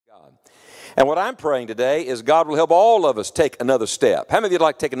God. And what I'm praying today is God will help all of us take another step. How many of you would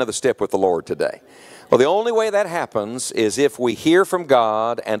like to take another step with the Lord today? Well, the only way that happens is if we hear from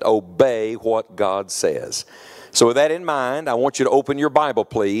God and obey what God says. So with that in mind, I want you to open your Bible,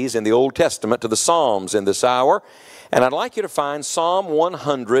 please, in the Old Testament to the Psalms in this hour. And I'd like you to find Psalm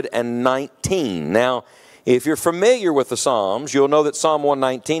 119. Now, if you're familiar with the Psalms, you'll know that Psalm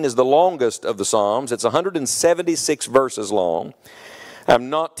 119 is the longest of the Psalms. It's 176 verses long. I'm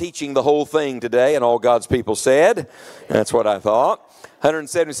not teaching the whole thing today, and all God's people said. That's what I thought.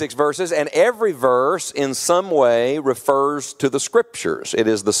 176 verses, and every verse in some way refers to the Scriptures. It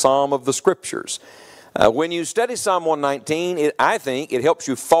is the Psalm of the Scriptures. When you study Psalm 119, I think it helps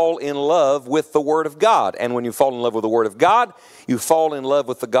you fall in love with the Word of God. And when you fall in love with the Word of God, you fall in love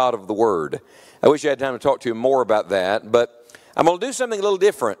with the God of the Word. I wish I had time to talk to you more about that, but I'm going to do something a little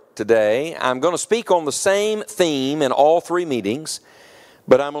different today. I'm going to speak on the same theme in all three meetings,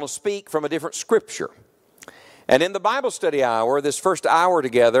 but I'm going to speak from a different Scripture. And in the Bible study hour, this first hour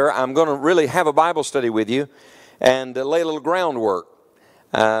together, I'm going to really have a Bible study with you and lay a little groundwork.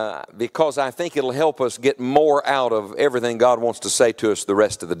 Because I think it'll help us get more out of everything God wants to say to us the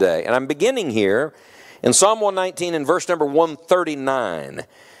rest of the day. And I'm beginning here in Psalm 119 and verse number 139.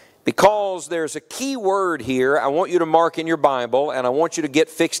 Because there's a key word here I want you to mark in your Bible, and I want you to get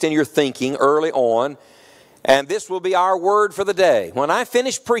fixed in your thinking early on. And this will be our word for the day. When I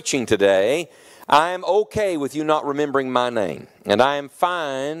finish preaching today, I am okay with you not remembering my name. And I am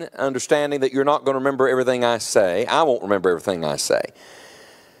fine understanding that you're not going to remember everything I say. I won't remember everything I say.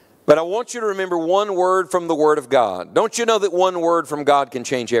 But I want you to remember one word from the Word of God. Don't you know that one word from God can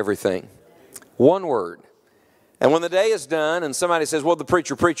change everything? One word. And when the day is done and somebody says, "What did the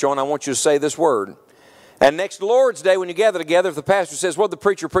preacher preach on?" I want you to say this word. And next Lord's Day when you gather together, if the pastor says, "What did the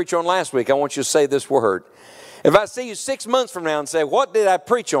preacher preach on last week?" I want you to say this word. If I see you 6 months from now and say, "What did I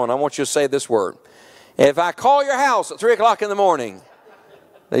preach on?" I want you to say this word. If I call your house at 3 o'clock in the morning,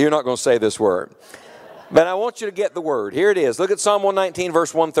 now you're not going to say this word. But I want you to get the word. Here it is. Look at Psalm 119,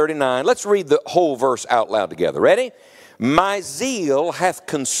 verse 139. Let's read the whole verse out loud together. Ready? My zeal hath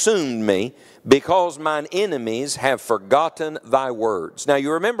consumed me, because mine enemies have forgotten thy words. Now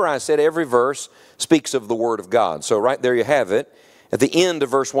you remember I said every verse speaks of the Word of God. So right there you have it. At the end of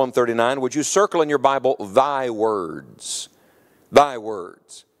verse 139, would you circle in your Bible, thy words? Thy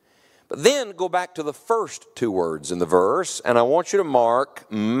words. But then go back to the first two words in the verse, and I want you to mark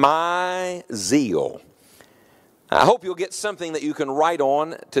my zeal. I hope you'll get something that you can write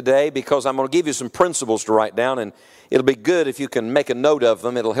on today, because I'm going to give you some principles to write down, and it'll be good if you can make a note of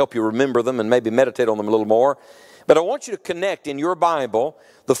them. It'll help you remember them and maybe meditate on them a little more. But I want you to connect in your Bible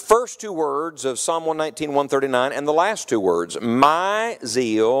the first two words of Psalm 119, 139, and the last two words, my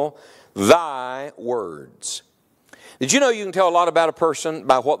zeal, thy words. Did you know you can tell a lot about a person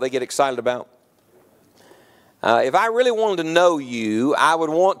by what they get excited about? If I really wanted to know you, I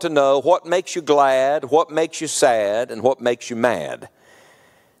would want to know what makes you glad, what makes you sad, and what makes you mad.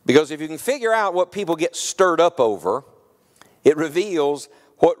 Because if you can figure out what people get stirred up over, it reveals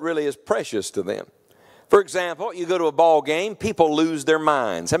what really is precious to them. For example, you go to a ball game, people lose their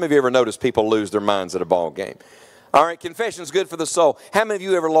minds. How many of you ever noticed people lose their minds at a ball game? All right, confession's good for the soul. How many of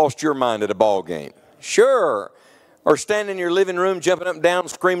you ever lost your mind at a ball game? Sure. Or standing in your living room, jumping up and down,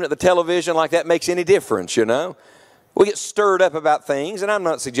 screaming at the television like that makes any difference, you know. We get stirred up about things, and I'm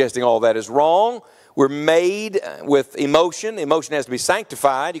not suggesting all that is wrong. We're made with emotion. Emotion has to be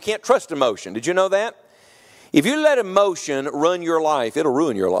sanctified. You can't trust emotion. Did you know that? If you let emotion run your life, it'll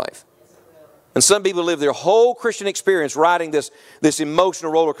ruin your life. And some people live their whole Christian experience riding this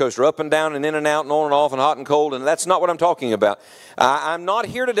emotional roller coaster, up and down and in and out and on and off and hot and cold, and that's not what I'm talking about. I'm not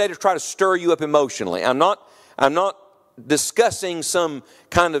here today to try to stir you up emotionally. I'm not discussing some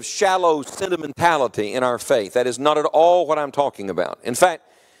kind of shallow sentimentality in our faith. That is not at all what I'm talking about. In fact,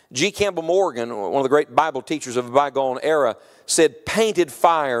 G. Campbell Morgan, one of the great Bible teachers of a bygone era, said, painted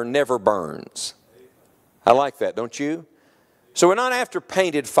fire never burns. I like that, don't you? So we're not after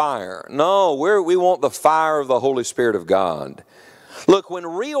painted fire. No, we want the fire of the Holy Spirit of God. Look, when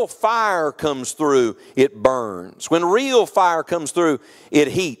real fire comes through, it burns. When real fire comes through, it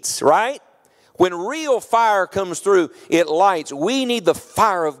heats, right? When real fire comes through, it lights. We need the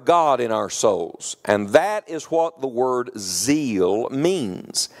fire of God in our souls. And that is what the word zeal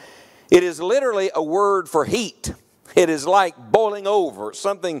means. It is literally a word for heat. It is like boiling over,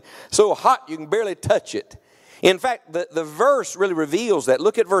 something so hot you can barely touch it. In fact, the verse really reveals that.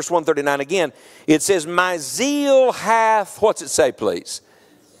 Look at verse 139 again. It says, my zeal hath, what's it say, please?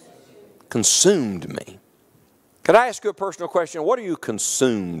 Consumed me. Could I ask you a personal question? What are you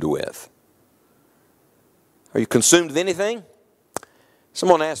consumed with? Are you consumed with anything?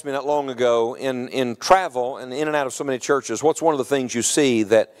 Someone asked me not long ago, in travel and in and out of so many churches, what's one of the things you see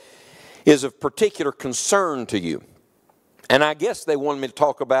that is of particular concern to you? And I guess they wanted me to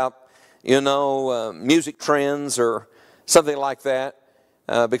talk about, music trends or something like that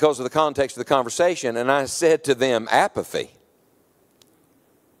because of the context of the conversation. And I said to them, apathy.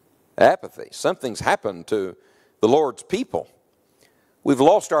 Apathy. Something's happened to the Lord's people. We've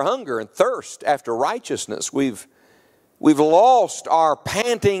lost our hunger and thirst after righteousness. We've lost our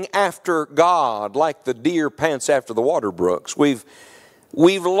panting after God like the deer pants after the water brooks. We've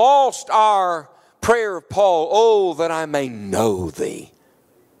lost our prayer of Paul, oh, that I may know thee.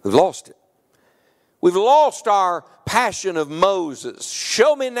 We've lost it. We've lost our passion of Moses.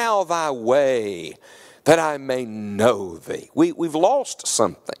 Show me now thy way that I may know thee. We've lost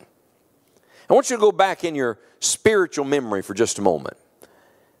something. I want you to go back in your spiritual memory for just a moment.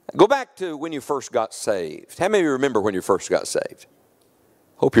 Go back to when you first got saved. How many of you remember when you first got saved?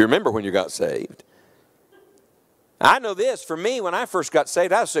 Hope you remember when you got saved. I know this. For me, when I first got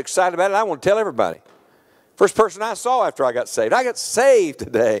saved, I was so excited about it, I want to tell everybody. First person I saw after I got saved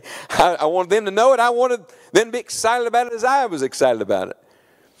today. I wanted them to know it. I wanted them to be excited about it as I was excited about it.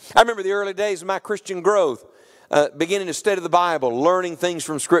 I remember the early days of my Christian growth, beginning to study the Bible, learning things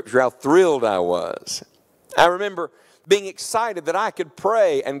from Scripture, how thrilled I was. I remember being excited that I could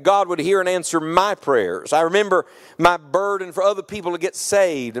pray and God would hear and answer my prayers. I remember my burden for other people to get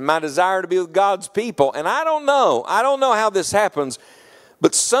saved and my desire to be with God's people. And I don't know how this happens,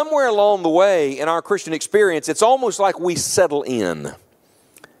 but somewhere along the way in our Christian experience, it's almost like we settle in.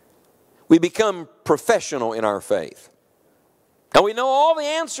 We become professional in our faith. And we know all the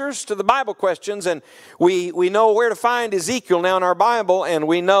answers to the Bible questions, and we know where to find Ezekiel now in our Bible, and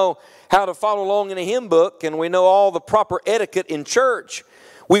we know how to follow along in a hymn book, and we know all the proper etiquette in church.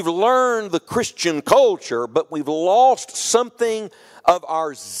 We've learned the Christian culture, but we've lost something of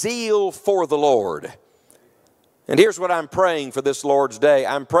our zeal for the Lord. And here's what I'm praying for this Lord's Day.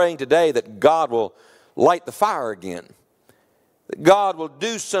 I'm praying today that God will light the fire again. That God will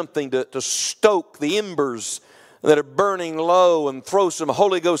do something to stoke the embers that are burning low and throw some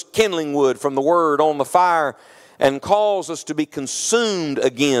Holy Ghost kindling wood from the Word on the fire and cause us to be consumed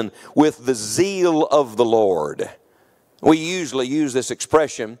again with the zeal of the Lord. We usually use this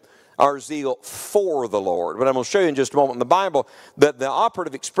expression, our zeal for the Lord. But I'm going to show you in just a moment in the Bible that the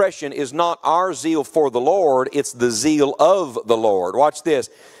operative expression is not our zeal for the Lord, it's the zeal of the Lord. Watch this.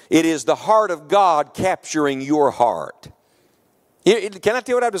 It is the heart of God capturing your heart. Can I tell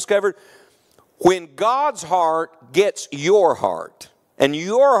you what I've discovered? When God's heart gets your heart, and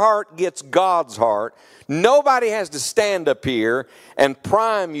your heart gets God's heart, nobody has to stand up here and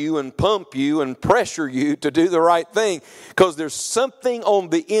prime you and pump you and pressure you to do the right thing, because there's something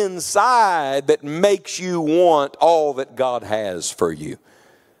on the inside that makes you want all that God has for you.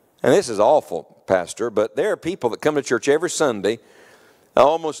 And this is awful, Pastor, but there are people that come to church every Sunday,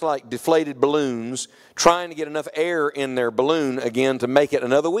 almost like deflated balloons, trying to get enough air in their balloon again to make it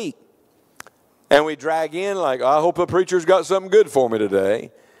another week. And we drag in like, I hope the preacher's got something good for me today.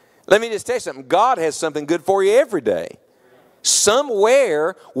 Let me just tell you something. God has something good for you every day.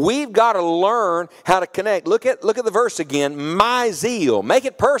 Somewhere we've got to learn how to connect. Look at the verse again. My zeal. Make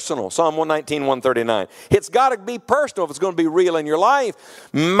it personal. Psalm 119, 139. It's got to be personal if it's going to be real in your life.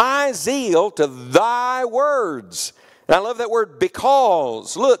 My zeal to thy words. And I love that word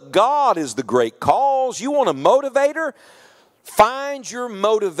because. Look, God is the great cause. You want a motivator? Find your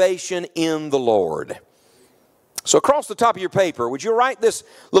motivation in the Lord. So across the top of your paper, would you write this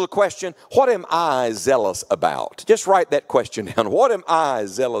little question? What am I zealous about? Just write that question down. What am I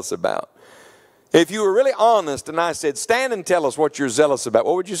zealous about? If you were really honest and I said, stand and tell us what you're zealous about,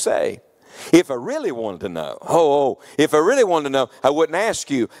 what would you say? If I really wanted to know, if I really wanted to know, I wouldn't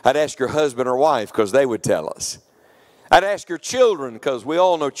ask you. I'd ask your husband or wife because they would tell us. I'd ask your children because we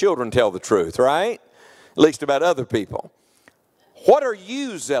all know children tell the truth, right? At least about other people. What are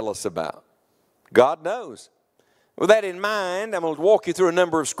you zealous about? God knows. With that in mind, I'm going to walk you through a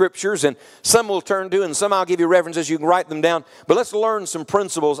number of scriptures, and some we'll turn to, and some I'll give you references. You can write them down. But let's learn some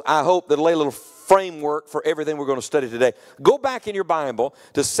principles, I hope, that lay a little framework for everything we're going to study today. Go back in your Bible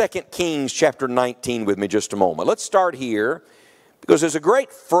to 2 Kings chapter 19 with me just a moment. Let's start here, because there's a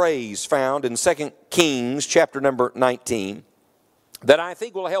great phrase found in 2 Kings chapter number 19 that I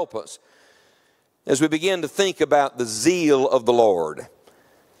think will help us as we begin to think about the zeal of the Lord.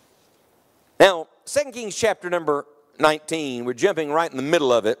 Now, 2 Kings chapter number 19, we're jumping right in the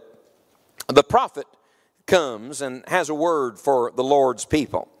middle of it. The prophet comes and has a word for the Lord's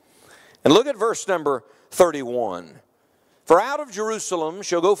people. And look at verse number 31. For out of Jerusalem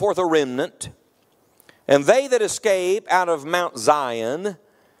shall go forth a remnant, And they that escape out of Mount Zion,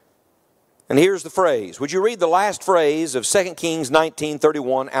 and here's the phrase. Would you read the last phrase of 2 Kings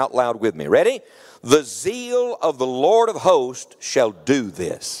 19:31 out loud with me? Ready? The zeal of the Lord of hosts shall do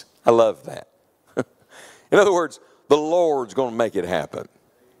this. I love that. In other words, the Lord's going to make it happen.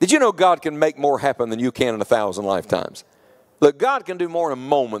 Did you know God can make more happen than you can in 1,000 lifetimes? Look, God can do more in a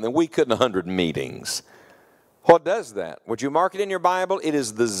moment than we could in 100 meetings. What does that? Would you mark it in your Bible? It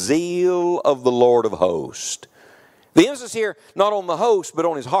is the zeal of the Lord of hosts. The emphasis here, not on the host, but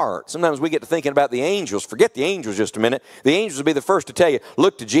on his heart. Sometimes we get to thinking about the angels. Forget the angels just a minute. The angels will be the first to tell you,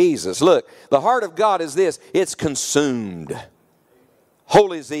 look to Jesus. Look, the heart of God is this. It's consumed.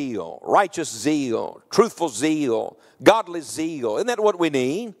 Holy zeal, righteous zeal, truthful zeal, godly zeal. Isn't that what we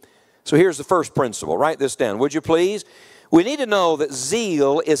need? So here's the first principle. Write this down, would you please? We need to know that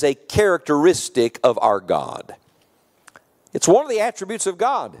zeal is a characteristic of our God. It's one of the attributes of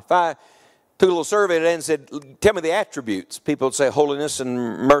God. If I took a little survey today and said, tell me the attributes, people would say holiness and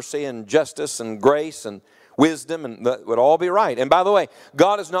mercy and justice and grace and wisdom, and that would all be right. And by the way,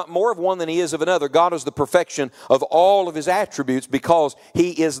 God is not more of one than he is of another. God is the perfection of all of his attributes because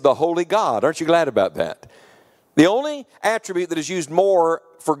he is the holy God. Aren't you glad about that? The only attribute that is used more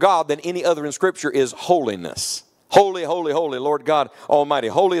for God than any other in Scripture is holiness. Holy, holy, holy, Lord God Almighty.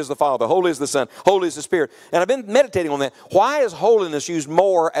 Holy is the Father, holy is the Son, holy is the Spirit. And I've been meditating on that. Why is holiness used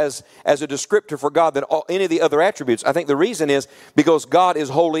more as a descriptor for God than any of the other attributes? I think the reason is because God is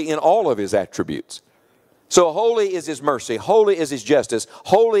holy in all of his attributes. So holy is his mercy, holy is his justice,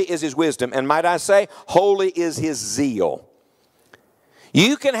 holy is his wisdom, and might I say, holy is his zeal.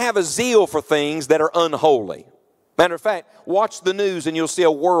 You can have a zeal for things that are unholy. Matter of fact, watch the news and you'll see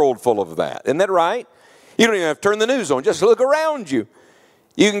a world full of that. Isn't that right? You don't even have to turn the news on. Just look around you.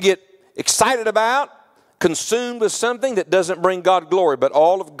 You can get excited about, consumed with something that doesn't bring God glory. But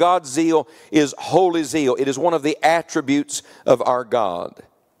all of God's zeal is holy zeal. It is one of the attributes of our God.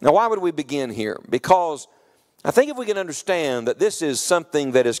 Now, why would we begin here? Because I think if we can understand that this is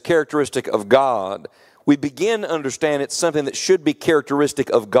something that is characteristic of God, we begin to understand it's something that should be characteristic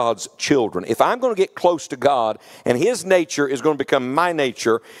of God's children. If I'm going to get close to God and his nature is going to become my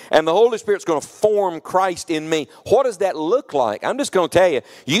nature and the Holy Spirit's going to form Christ in me, what does that look like? I'm just going to tell you,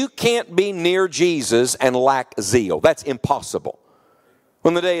 you can't be near Jesus and lack zeal. That's impossible.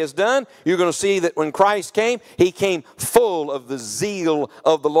 When the day is done, you're going to see that when Christ came, he came full of the zeal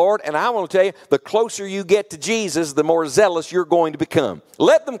of the Lord. And I want to tell you, the closer you get to Jesus, the more zealous you're going to become.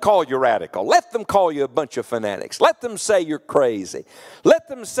 Let them call you radical. Let them call you a bunch of fanatics. Let them say you're crazy. Let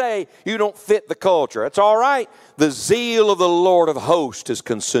them say you don't fit the culture. It's all right. The zeal of the Lord of hosts has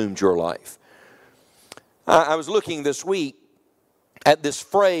consumed your life. I was looking this week at this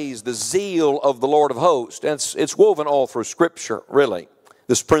phrase, the zeal of the Lord of hosts. And it's woven all through Scripture, really.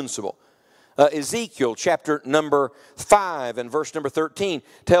 This principle. Ezekiel chapter number 5 and verse number 13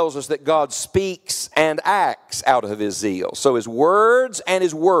 tells us that God speaks and acts out of his zeal. So his words and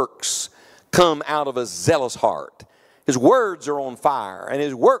his works come out of a zealous heart. His words are on fire and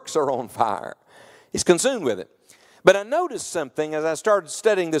his works are on fire. He's consumed with it. But I noticed something as I started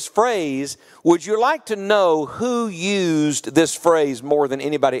studying this phrase. Would you like to know who used this phrase more than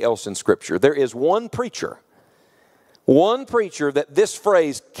anybody else in Scripture? There is one preacher that this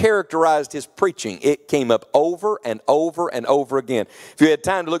phrase characterized his preaching. It came up over and over and over again. If you had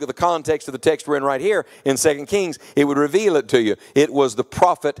time to look at the context of the text we're in right here in 2 Kings, it would reveal it to you. It was the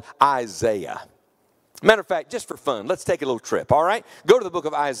prophet Isaiah. Matter of fact, just for fun, let's take a little trip, all right? Go to the book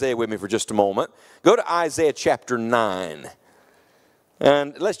of Isaiah with me for just a moment. Go to Isaiah chapter 9.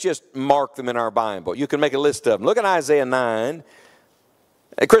 And let's just mark them in our Bible. You can make a list of them. Look at Isaiah 9.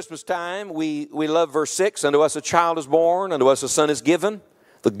 At Christmas time, we love verse 6. Unto us a child is born, unto us a son is given.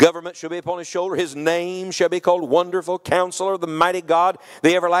 The government shall be upon his shoulder. His name shall be called Wonderful, Counselor, the Mighty God,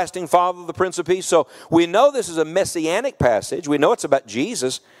 the Everlasting Father, the Prince of Peace. So we know this is a messianic passage. We know it's about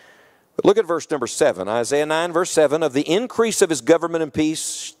Jesus. But look at verse number 7. Isaiah 9, verse 7. Of the increase of his government and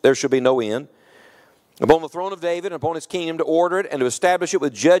peace there shall be no end. Upon the throne of David and upon his kingdom, to order it and to establish it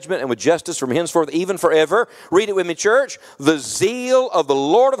with judgment and with justice from henceforth even forever. Read it with me, church. The zeal of the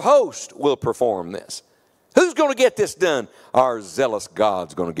Lord of hosts will perform this. Who's going to get this done? Our zealous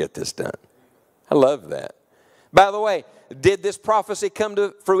God's going to get this done. I love that. By the way, did this prophecy come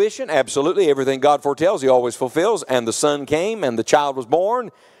to fruition? Absolutely. Everything God foretells, he always fulfills. And the son came and the child was born.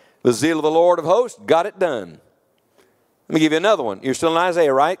 The zeal of the Lord of hosts got it done. Let me give you another one. You're still in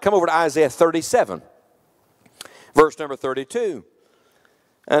Isaiah, right? Come over to Isaiah 37. Verse number 32.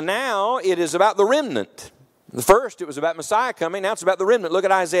 And now it is about the remnant. The first, it was about Messiah coming. Now it's about the remnant. Look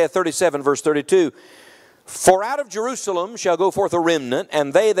at Isaiah 37, verse 32. For out of Jerusalem shall go forth a remnant,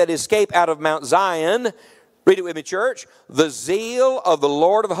 and they that escape out of Mount Zion, read it with me, church, the zeal of the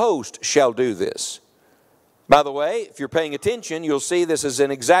Lord of hosts shall do this. By the way, if you're paying attention, you'll see this is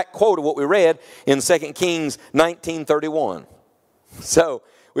an exact quote of what we read in 2 Kings 19:31. So,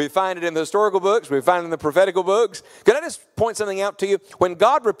 we find it in the historical books. We find it in the prophetical books. Can I just point something out to you? When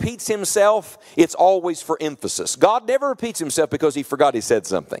God repeats himself, it's always for emphasis. God never repeats himself because he forgot he said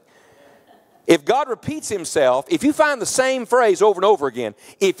something. If God repeats himself, if you find the same phrase over and over again,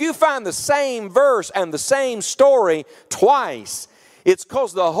 if you find the same verse and the same story twice, it's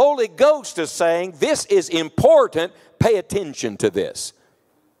because the Holy Ghost is saying, this is important. Pay attention to this.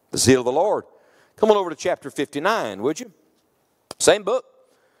 The zeal of the Lord. Come on over to chapter 59, would you? Same book.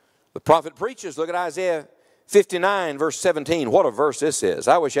 The prophet preaches. Look at Isaiah 59, verse 17. What a verse this is.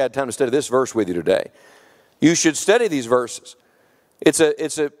 I wish I had time to study this verse with you today. You should study these verses. It's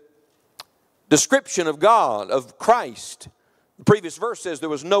a description of God, of Christ. The previous verse says there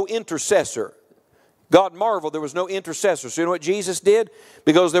was no intercessor. God marveled there was no intercessor. So you know what Jesus did?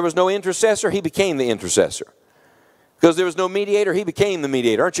 Because there was no intercessor, he became the intercessor. Because there was no mediator, he became the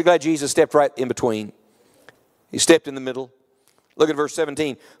mediator. Aren't you glad Jesus stepped right in between? He stepped in the middle. Look at verse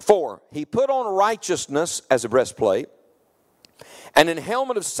 17. For he put on righteousness as a breastplate, and an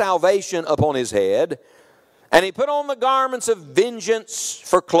helmet of salvation upon his head, and he put on the garments of vengeance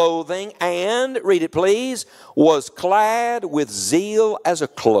for clothing, and, read it please, was clad with zeal as a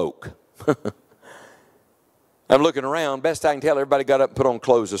cloak. I'm looking around. Best I can tell, everybody got up and put on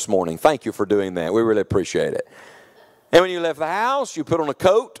clothes this morning. Thank you for doing that. We really appreciate it. And when you left the house, you put on a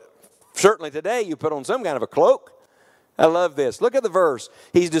coat. Certainly today, you put on some kind of a cloak. I love this. Look at the verse.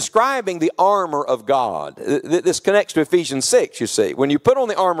 He's describing the armor of God. This connects to Ephesians 6, you see. When you put on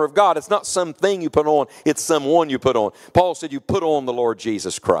the armor of God, it's not something you put on, it's someone you put on. Paul said you put on the Lord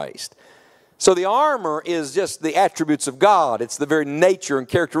Jesus Christ. So the armor is just the attributes of God. It's the very nature and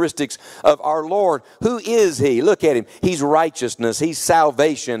characteristics of our Lord. Who is he? Look at him. He's righteousness. He's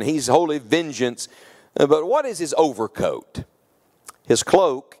salvation. He's holy vengeance. But what is his overcoat? His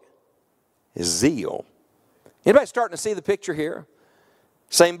cloak is zeal. Anybody starting to see the picture here?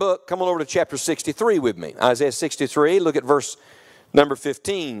 Same book. Come on over to chapter 63 with me. Isaiah 63, look at verse number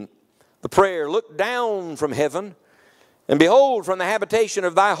 15. The prayer, look down from heaven, and behold from the habitation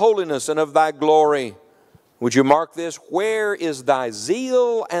of thy holiness and of thy glory. Would you mark this? Where is thy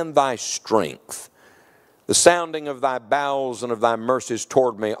zeal and thy strength? The sounding of thy bowels and of thy mercies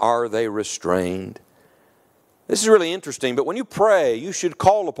toward me, are they restrained? This is really interesting, but when you pray, you should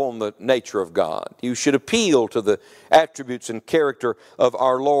call upon the nature of God. You should appeal to the attributes and character of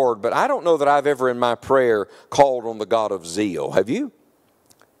our Lord. But I don't know that I've ever in my prayer called on the God of zeal. Have you?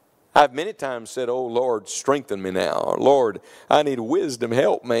 I've many times said, oh Lord, strengthen me now. Or, Lord, I need wisdom,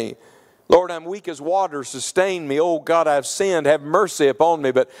 help me. Lord, I'm weak as water, sustain me. Oh God, I've sinned, have mercy upon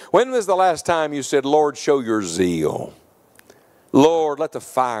me. But when was the last time you said, Lord, show your zeal? Lord, let the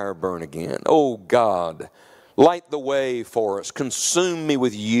fire burn again. Oh God, light the way for us. Consume me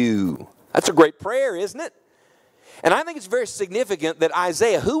with you. That's a great prayer, isn't it? And I think it's very significant that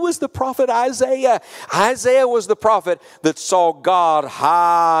Isaiah, who was the prophet Isaiah? Isaiah was the prophet that saw God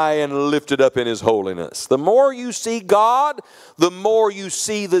high and lifted up in his holiness. The more you see God, the more you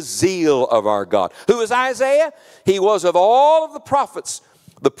see the zeal of our God. Who is Isaiah? He was of all of the prophets,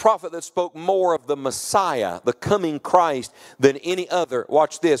 the prophet that spoke more of the Messiah, the coming Christ, than any other.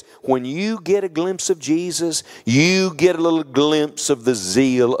 Watch this. When you get a glimpse of Jesus, you get a little glimpse of the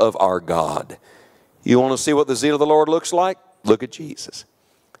zeal of our God. You want to see what the zeal of the Lord looks like? Look at Jesus.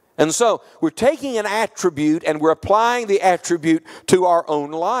 And so we're taking an attribute and we're applying the attribute to our own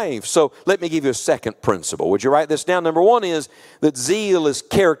life. So let me give you a second principle. Would you write this down? Number one is that zeal is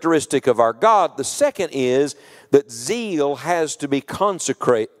characteristic of our God. The second is that zeal has to be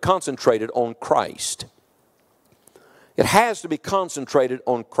concentrated on Christ. It has to be concentrated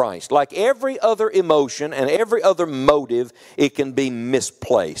on Christ. Like every other emotion and every other motive, it can be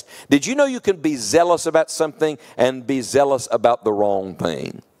misplaced. Did you know you can be zealous about something and be zealous about the wrong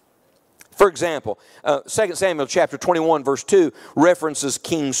thing? For example, 2 Samuel chapter 21 verse 2 references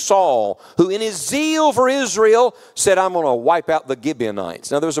King Saul, who in his zeal for Israel said, I'm going to wipe out the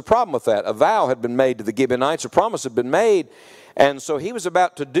Gibeonites. Now there was a problem with that. A vow had been made to the Gibeonites, a promise had been made, and so he was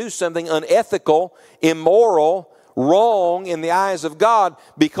about to do something unethical, immoral, wrong in the eyes of God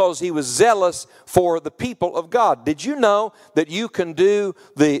because he was zealous for the people of God. Did you know that you can do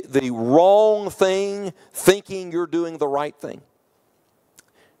the wrong thing thinking you're doing the right thing?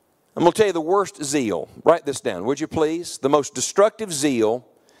 I'm going to tell you the worst zeal. Write this down, would you please? The most destructive zeal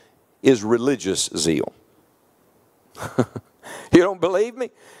is religious zeal. You don't believe me?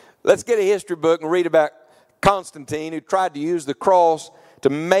 Let's get a history book and read about Constantine, who tried to use the cross to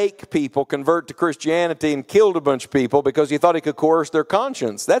make people convert to Christianity and killed a bunch of people because he thought he could coerce their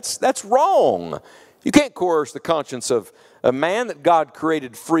conscience. That's wrong. You can't coerce the conscience of a man that God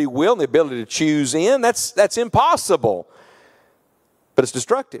created free will and the ability to choose in. That's impossible. But it's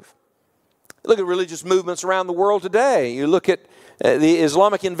destructive. Look at religious movements around the world today. You look at the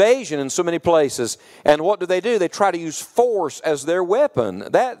Islamic invasion in so many places, and what do? They try to use force as their weapon.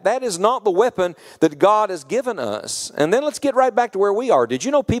 That is not the weapon that God has given us. And then let's get right back to where we are. Did you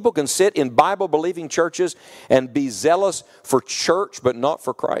know people can sit in Bible-believing churches and be zealous for church but not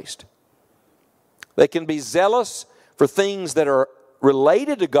for Christ? They can be zealous for things that are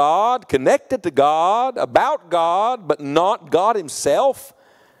related to God, connected to God, about God, but not God Himself.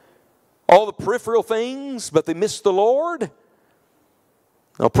 All the peripheral things, but they miss the Lord.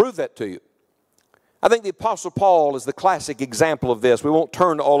 I'll prove that to you. I think the Apostle Paul is the classic example of this. We won't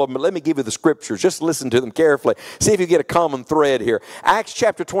turn to all of them, but let me give you the scriptures. Just listen to them carefully. See if you get a common thread here. Acts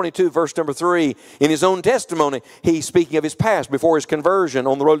chapter 22, verse number 3. In his own testimony, he's speaking of his past before his conversion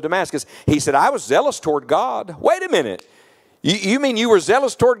on the road to Damascus. He said, I was zealous toward God. Wait a minute. You mean you were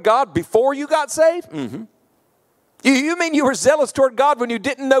zealous toward God before you got saved? Mm-hmm. You mean you were zealous toward God when you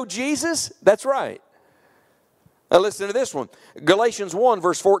didn't know Jesus? That's right. Now listen to this one. Galatians 1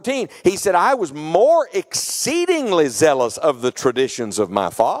 verse 14. He said, I was more exceedingly zealous of the traditions of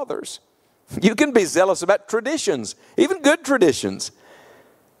my fathers. You can be zealous about traditions, even good traditions,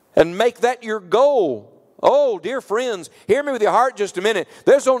 and make that your goal. Oh, dear friends, hear me with your heart just a minute.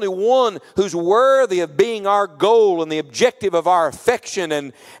 There's only one who's worthy of being our goal and the objective of our affection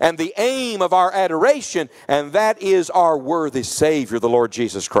and the aim of our adoration, and that is our worthy Savior, the Lord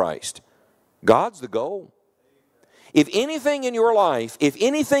Jesus Christ. God's the goal. If anything in your life, if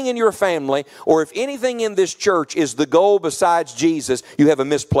anything in your family, or if anything in this church is the goal besides Jesus, you have a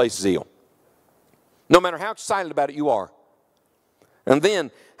misplaced zeal. No matter how excited about it you are. And then,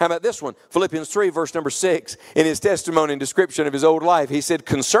 how about this one? Philippians 3, verse number 6. In his testimony and description of his old life, he said,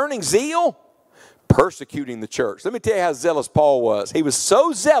 concerning zeal, persecuting the church. Let me tell you how zealous Paul was. He was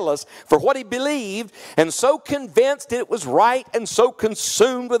so zealous for what he believed and so convinced it was right and so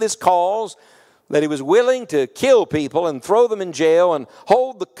consumed with his cause that he was willing to kill people and throw them in jail and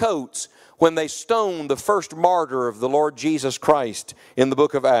hold the coats when they stoned the first martyr of the Lord Jesus Christ in the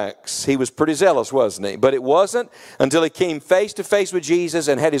book of Acts. He was pretty zealous, wasn't he? But it wasn't until he came face to face with Jesus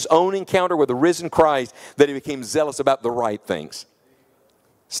and had his own encounter with the risen Christ that he became zealous about the right things.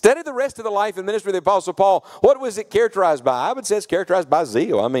 Study the rest of the life and ministry of the Apostle Paul. What was it characterized by? I would say it's characterized by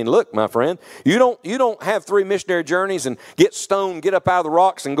zeal. I mean, look, my friend, you don't have 3 missionary journeys and get stoned, get up out of the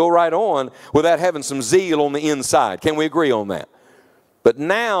rocks and go right on without having some zeal on the inside. Can we agree on that? But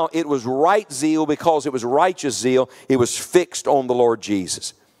now it was right zeal because it was righteous zeal. It was fixed on the Lord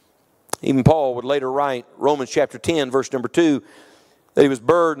Jesus. Even Paul would later write, Romans chapter 10, verse number 2, that he was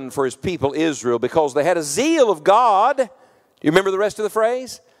burdened for his people Israel because they had a zeal of God. Do you remember the rest of the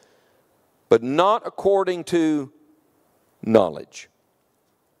phrase? But not according to knowledge.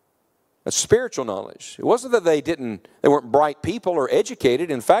 That's spiritual knowledge. It wasn't that they weren't bright people or educated.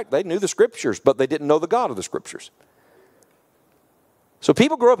 In fact, they knew the Scriptures, but they didn't know the God of the Scriptures. So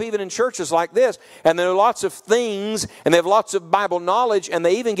people grow up even in churches like this, and there are lots of things, and they have lots of Bible knowledge, and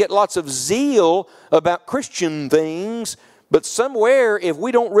they even get lots of zeal about Christian things. But somewhere, if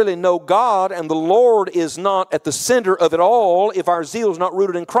we don't really know God and the Lord is not at the center of it all, if our zeal is not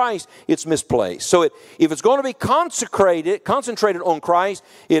rooted in Christ, it's misplaced. So if it's going to be concentrated on Christ,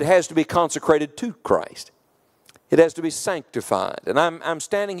 it has to be consecrated to Christ. It has to be sanctified. And I'm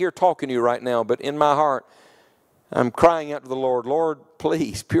standing here talking to you right now, but in my heart, I'm crying out to the Lord, Lord,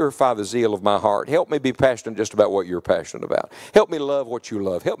 please purify the zeal of my heart. Help me be passionate just about what you're passionate about. Help me love what you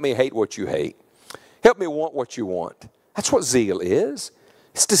love. Help me hate what you hate. Help me want what you want. That's what zeal is.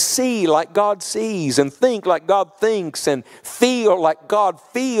 It's to see like God sees and think like God thinks and feel like God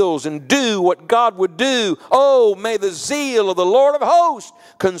feels and do what God would do. Oh, may the zeal of the Lord of hosts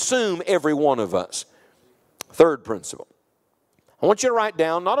consume every one of us. Third principle. I want you to write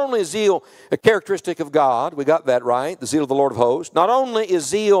down, not only is zeal a characteristic of God, we got that right, the zeal of the Lord of hosts. Not only is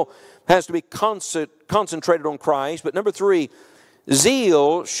zeal has to be concentrated on Christ, but number 3,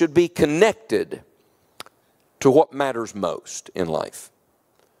 zeal should be connected to what matters most in life.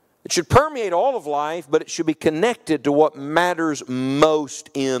 It should permeate all of life, but it should be connected to what matters most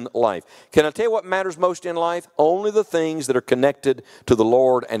in life. Can I tell you what matters most in life? Only the things that are connected to the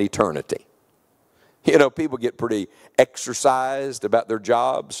Lord and eternity. You know, people get pretty exercised about their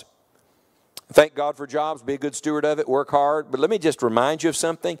jobs. Thank God for jobs. Be a good steward of it. Work hard. But let me just remind you of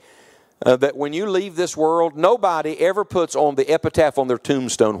something. That when you leave this world, nobody ever puts on the epitaph on their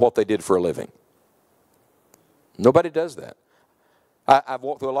tombstone what they did for a living. Nobody does that. I've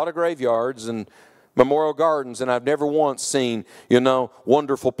walked through a lot of graveyards and memorial gardens, and I've never once seen,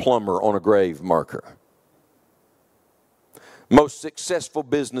 wonderful plumber on a grave marker. Most successful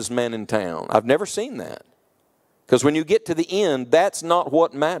businessman in town. I've never seen that. Because when you get to the end, that's not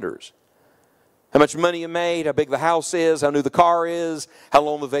what matters. How much money you made, how big the house is, how new the car is, how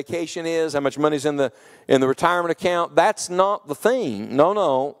long the vacation is, how much money's in the retirement account. That's not the thing.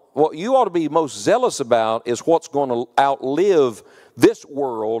 No. What you ought to be most zealous about is what's going to outlive this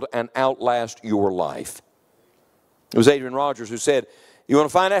world and outlast your life. It was Adrian Rogers who said, you want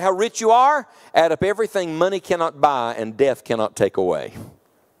to find out how rich you are? Add up everything money cannot buy and death cannot take away.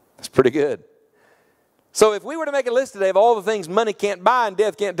 That's pretty good. So if we were to make a list today of all the things money can't buy and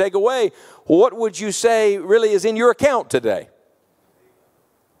death can't take away, what would you say really is in your account today?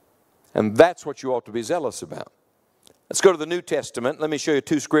 And that's what you ought to be zealous about. Let's go to the New Testament. Let me show you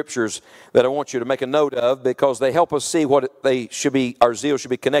two scriptures that I want you to make a note of because they help us see what our zeal should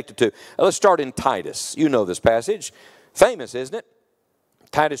be connected to. Now, let's start in Titus. You know this passage. Famous, isn't it?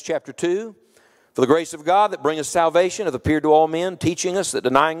 Titus chapter 2. For the grace of God that bringeth salvation hath appeared to all men, teaching us that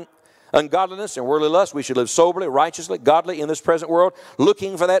denying ungodliness and worldly lust, we should live soberly, righteously, godly in this present world,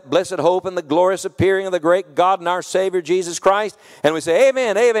 looking for that blessed hope and the glorious appearing of the great God and our Savior, Jesus Christ. And we say,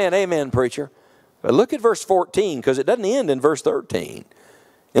 amen, amen, amen, preacher. But look at verse 14, because it doesn't end in verse 13.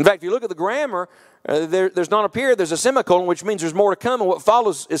 In fact, if you look at the grammar, there's not a period, there's a semicolon, which means there's more to come, and what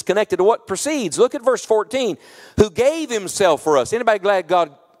follows is connected to what precedes. Look at verse 14. Who gave himself for us. Anybody glad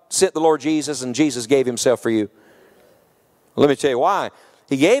God sent the Lord Jesus and Jesus gave himself for you? Let me tell you why.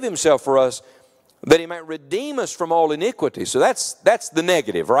 He gave himself for us that he might redeem us from all iniquity. So that's the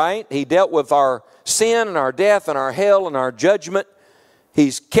negative, right? He dealt with our sin and our death and our hell and our judgment.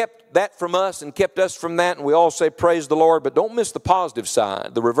 He's kept that from us and kept us from that, and we all say praise the Lord, but don't miss the positive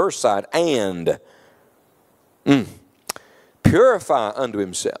side, the reverse side. And purify unto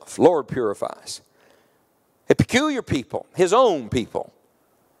himself. Lord purifies. A peculiar people, his own people,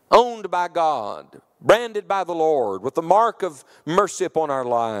 owned by God, branded by the Lord, with the mark of mercy upon our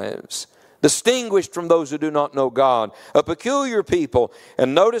lives, distinguished from those who do not know God, a peculiar people.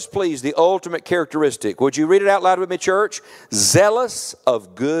 And notice, please, the ultimate characteristic. Would you read it out loud with me, church? Zealous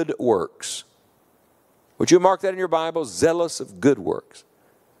of good works. Would you mark that in your Bible? Zealous of good works.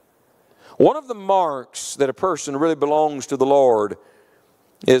 One of the marks that a person really belongs to the Lord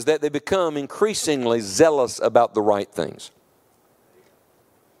is that they become increasingly zealous about the right things.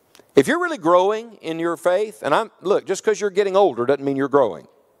 If you're really growing in your faith, and look, just because you're getting older doesn't mean you're growing.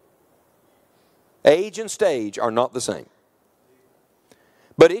 Age and stage are not the same.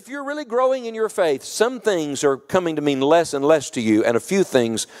 But if you're really growing in your faith, some things are coming to mean less and less to you, and a few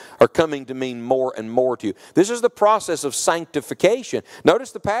things are coming to mean more and more to you. This is the process of sanctification.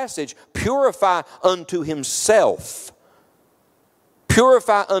 Notice the passage, purify unto himself.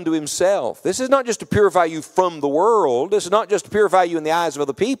 Purify unto himself. This is not just to purify you from the world. This is not just to purify you in the eyes of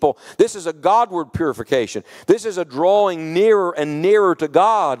other people. This is a Godward purification. This is a drawing nearer and nearer to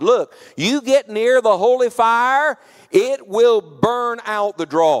God. Look, you get near the holy fire, it will burn out the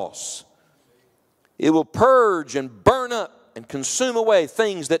dross. It will purge and burn up and consume away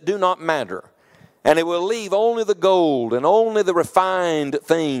things that do not matter. And it will leave only the gold and only the refined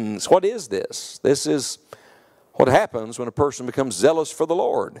things. What is this? This is what happens when a person becomes zealous for the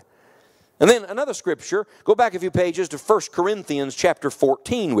Lord. And then another scripture, go back a few pages to 1 Corinthians chapter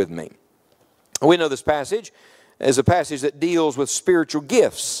 14 with me. We know this passage is a passage that deals with spiritual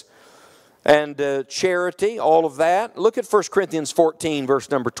gifts and charity, all of that. Look at 1 Corinthians 14,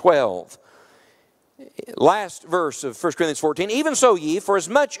 verse number 12. Last verse of 1 Corinthians 14. Even so ye, for as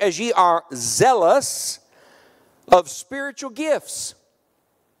much as ye are zealous of spiritual gifts.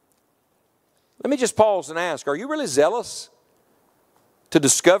 Let me just pause and ask, are you really zealous to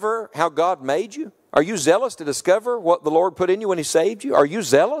discover how God made you? Are you zealous to discover what the Lord put in you when he saved you? Are you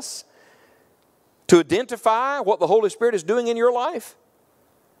zealous to identify what the Holy Spirit is doing in your life?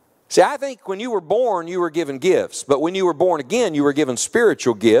 See, I think when you were born, you were given gifts. But when you were born again, you were given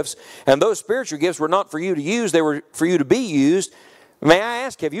spiritual gifts. And those spiritual gifts were not for you to use, they were for you to be used. May I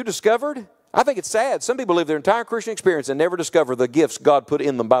ask, have you discovered? I think it's sad. Some people live their entire Christian experience and never discover the gifts God put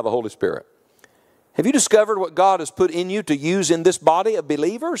in them by the Holy Spirit. Have you discovered what God has put in you to use in this body of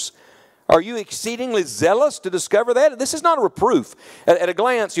believers? Are you exceedingly zealous to discover that? This is not a reproof. At a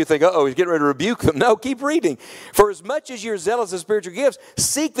glance, you think, uh-oh, he's getting ready to rebuke them. No, keep reading. For as much as you're zealous of spiritual gifts,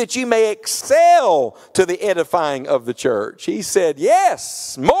 seek that you may excel to the edifying of the church. He said,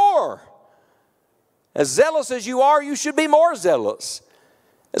 yes, more. As zealous as you are, you should be more zealous.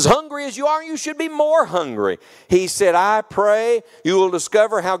 As hungry as you are, you should be more hungry. He said, I pray you will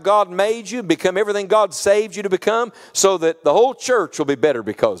discover how God made you, become everything God saved you to become, so that the whole church will be better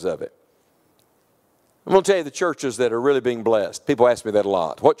because of it. I'm going to tell you the churches that are really being blessed. People ask me that a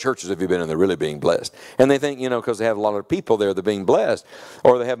lot. What churches have you been in that are really being blessed? And they think, because they have a lot of people there, they're being blessed.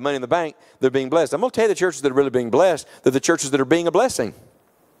 Or they have money in the bank, they're being blessed. I'm going to tell you the churches that are really being blessed, they're the churches that are being a blessing.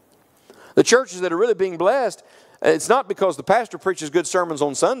 The churches that are really being blessed, it's not because the pastor preaches good sermons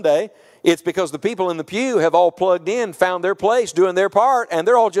on Sunday. It's because the people in the pew have all plugged in, found their place, doing their part, and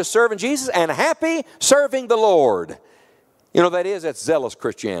they're all just serving Jesus and happy serving the Lord. That's zealous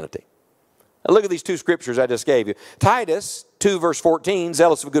Christianity. Now look at these two scriptures I just gave you. Titus 2 verse 14,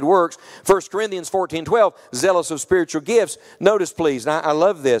 zealous of good works. 1 Corinthians 14:12, zealous of spiritual gifts. Notice please, and I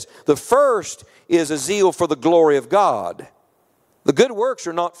love this. The first is a zeal for the glory of God. The good works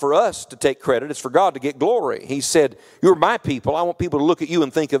are not for us to take credit. It's for God to get glory. He said, you're my people. I want people to look at you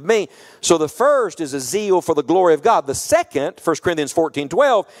and think of me. So the first is a zeal for the glory of God. The second, 1 Corinthians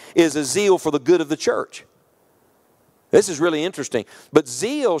 14:12, is a zeal for the good of the church. This is really interesting. But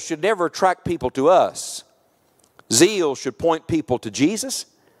zeal should never attract people to us. Zeal should point people to Jesus,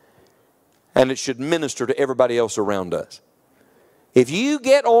 and it should minister to everybody else around us. If you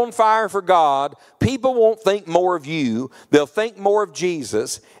get on fire for God, people won't think more of you. They'll think more of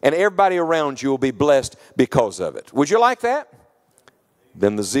Jesus, and everybody around you will be blessed because of it. Would you like that?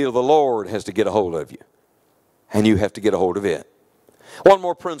 Then the zeal of the Lord has to get a hold of you, and you have to get a hold of it. One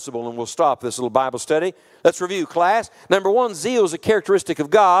more principle, and we'll stop this little Bible study. Let's review, class. Number one, zeal is a characteristic of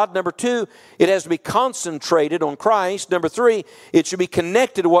God. Number two, it has to be concentrated on Christ. Number three, it should be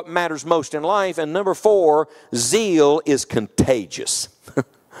connected to what matters most in life. And number four, zeal is contagious.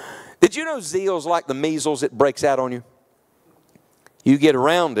 Did you know zeal is like the measles? It breaks out on you. You get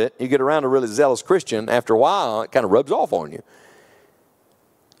around it. You get around a really zealous Christian. After a while, it kind of rubs off on you.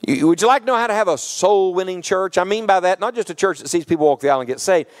 Would you like to know how to have a soul-winning church? I mean by that, not just a church that sees people walk the aisle and get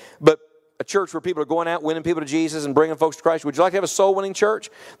saved, but a church where people are going out, winning people to Jesus and bringing folks to Christ. Would you like to have a soul-winning church?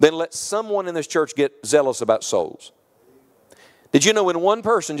 Then let someone in this church get zealous about souls. Did you know when one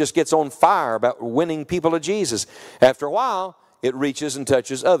person just gets on fire about winning people to Jesus, after a while, it reaches and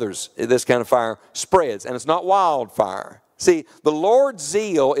touches others. This kind of fire spreads, and it's not wildfire. See, the Lord's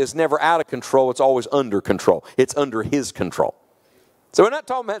zeal is never out of control. It's always under control. It's under His control. So we're not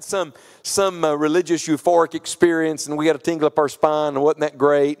talking about some religious euphoric experience and we got to tingle up our spine and wasn't that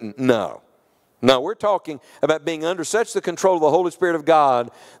great? No. No, we're talking about being under such the control of the Holy Spirit of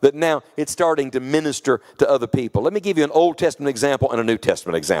God that now it's starting to minister to other people. Let me give you an Old Testament example and a New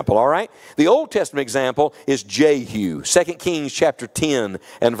Testament example, all right? The Old Testament example is Jehu, 2 Kings chapter 10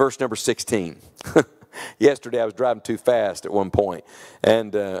 and verse number 16. Yesterday I was driving too fast at one point,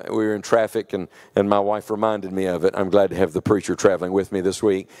 and we were in traffic, and my wife reminded me of it. I'm glad to have the preacher traveling with me this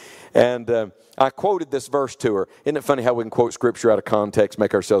week. And I quoted this verse to her. Isn't it funny how we can quote Scripture out of context,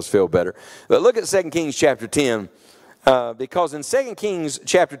 make ourselves feel better? But look at 2 Kings chapter 10, because in 2 Kings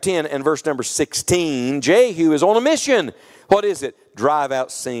chapter 10 and verse number 16, Jehu is on a mission. What is it? Drive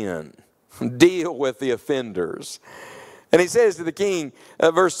out sin. Deal with the offenders. And he says to the king,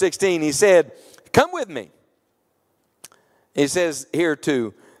 verse 16, he said, come with me. He says here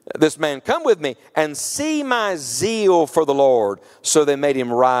to this man, come with me and see my zeal for the Lord. So they made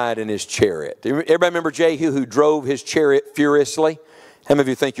him ride in his chariot. Everybody remember Jehu who drove his chariot furiously? How many of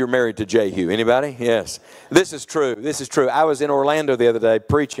you think you're married to Jehu? Anybody? Yes. This is true. This is true. I was in Orlando the other day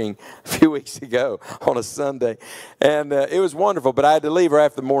preaching a few weeks ago on a Sunday. And it was wonderful, but I had to leave right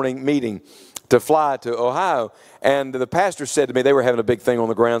after the morning meeting to fly to Ohio. And the pastor said to me, they were having a big thing on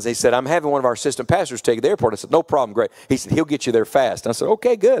the grounds. He said, I'm having one of our assistant pastors take you to the airport. I said, no problem, great. He said, he'll get you there fast. And I said,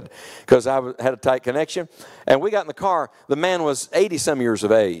 okay, good, because I had a tight connection. And we got in the car. The man was 80-some years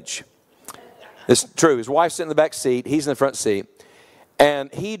of age. It's true. His wife's sitting in the back seat. He's in the front seat.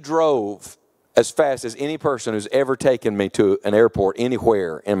 And he drove as fast as any person who's ever taken me to an airport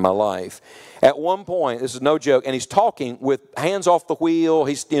anywhere in my life. At one point, this is no joke, and he's talking with hands off the wheel.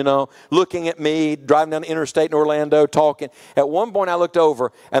 He's, looking at me, driving down the interstate in Orlando, talking. At one point, I looked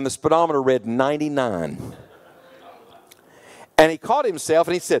over, and the speedometer read 99. And he caught himself,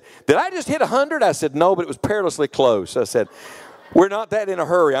 and he said, did I just hit 100? I said, no, but it was perilously close. I said, we're not that in a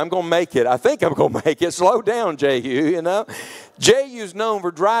hurry. I'm going to make it. I think I'm going to make it. Slow down, Jehu, Jehu's known for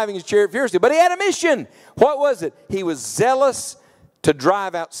driving his chariot furiously, but he had a mission. What was it? He was zealous to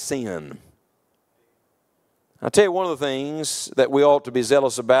drive out sin. I'll tell you, one of the things that we ought to be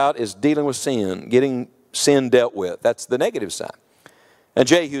zealous about is dealing with sin, getting sin dealt with. That's the negative side. And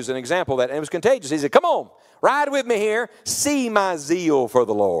Jehu's an example of that. And it was contagious. He said, come on, ride with me here. See my zeal for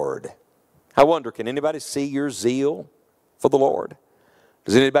the Lord. I wonder, can anybody see your zeal for the Lord?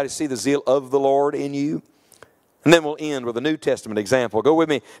 Does anybody see the zeal of the Lord in you? And then we'll end with a New Testament example. Go with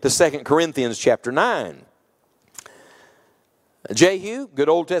me to 2 Corinthians chapter 9. Jehu, good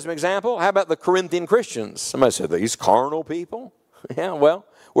Old Testament example. How about the Corinthian Christians? Somebody said, these carnal people? Yeah, well,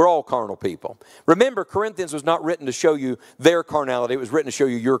 we're all carnal people. Remember, Corinthians was not written to show you their carnality. It was written to show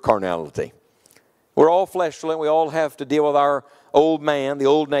you your carnality. We're all fleshly. We all have to deal with our old man, the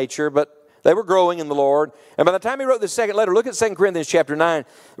old nature, but they were growing in the Lord. And by the time he wrote this second letter, look at 2 Corinthians chapter 9,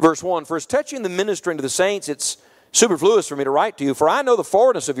 verse 1. For as touching the ministering to the saints, it's superfluous for me to write to you, for I know the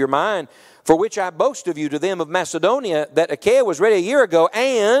forwardness of your mind, for which I boast of you to them of Macedonia, that Achaia was ready a year ago,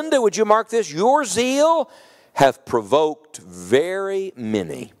 and, would you mark this, your zeal hath provoked very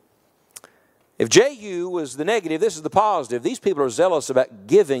many. If Jehu was the negative, this is the positive. These people are zealous about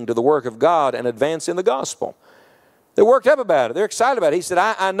giving to the work of God and advancing the gospel. They're worked up about it. They're excited about it. He said,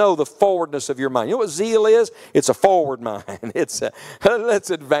 I know the forwardness of your mind. You know what zeal is? It's a forward mind. It's a,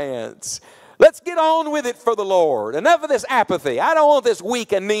 let's advance. Let's get on with it for the Lord. Enough of this apathy. I don't want this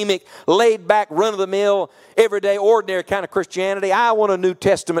weak, anemic, laid-back, run-of-the-mill, everyday, ordinary kind of Christianity. I want a New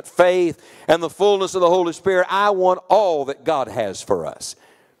Testament faith and the fullness of the Holy Spirit. I want all that God has for us.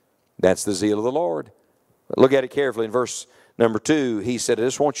 That's the zeal of the Lord. Look at it carefully. In verse number 2, he said, I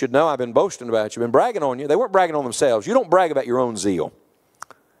just want you to know I've been boasting about you. I've been bragging on you. They weren't bragging on themselves. You don't brag about your own zeal.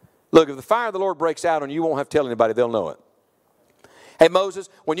 Look, if the fire of the Lord breaks out on you, you won't have to tell anybody. They'll know it. Hey, Moses,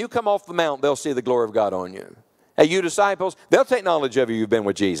 when you come off the mount, they'll see the glory of God on you. Hey, you disciples, they'll take knowledge of you. You've been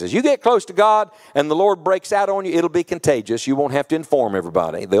with Jesus. You get close to God and the Lord breaks out on you, it'll be contagious. You won't have to inform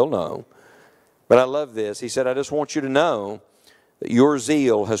everybody. They'll know. But I love this. He said, I just want you to know that your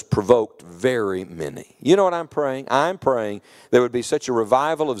zeal has provoked very many. You know what I'm praying? I'm praying there would be such a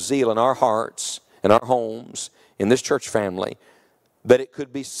revival of zeal in our hearts, in our homes, in this church family, that it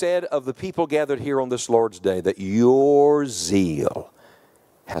could be said of the people gathered here on this Lord's Day that your zeal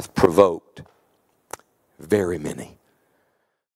hath provoked very many.